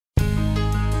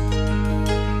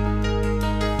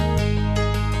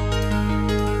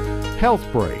Health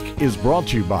Break is brought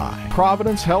to you by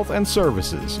Providence Health and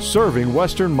Services, serving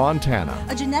Western Montana.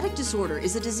 A genetic disorder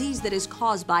is a disease that is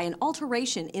caused by an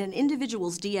alteration in an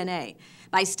individual's DNA.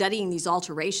 By studying these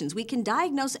alterations, we can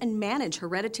diagnose and manage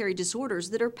hereditary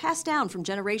disorders that are passed down from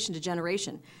generation to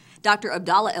generation. Dr.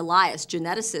 Abdallah Elias,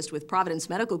 geneticist with Providence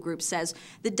Medical Group, says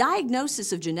the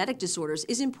diagnosis of genetic disorders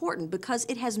is important because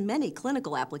it has many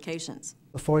clinical applications.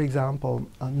 For example,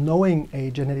 knowing a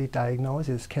genetic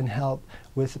diagnosis can help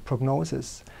with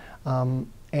prognosis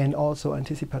and also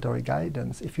anticipatory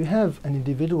guidance. If you have an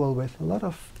individual with a lot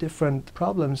of different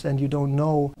problems and you don't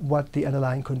know what the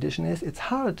underlying condition is, it's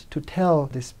hard to tell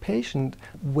this patient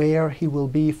where he will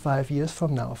be 5 years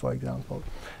from now, for example.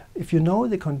 If you know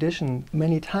the condition,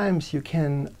 many times you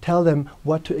can tell them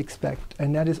what to expect,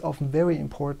 and that is often very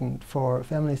important for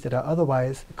families that are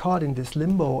otherwise caught in this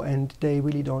limbo and they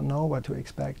really don't know what to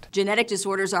expect. Genetic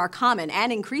disorders are common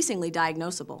and increasingly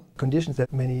diagnosable. Conditions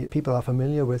that many people are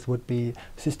familiar with would be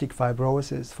cystic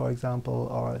fibrosis, for example,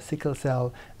 or sickle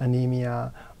cell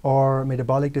anemia, or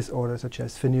metabolic disorders such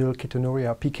as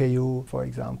phenylketonuria, PKU, for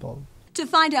example. To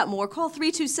find out more, call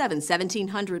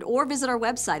 327-1700 or visit our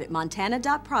website at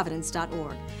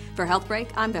montana.providence.org. For Health Break,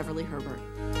 I'm Beverly Herbert.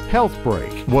 Health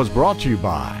Break was brought to you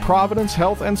by Providence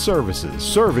Health and Services,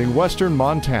 serving Western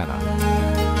Montana.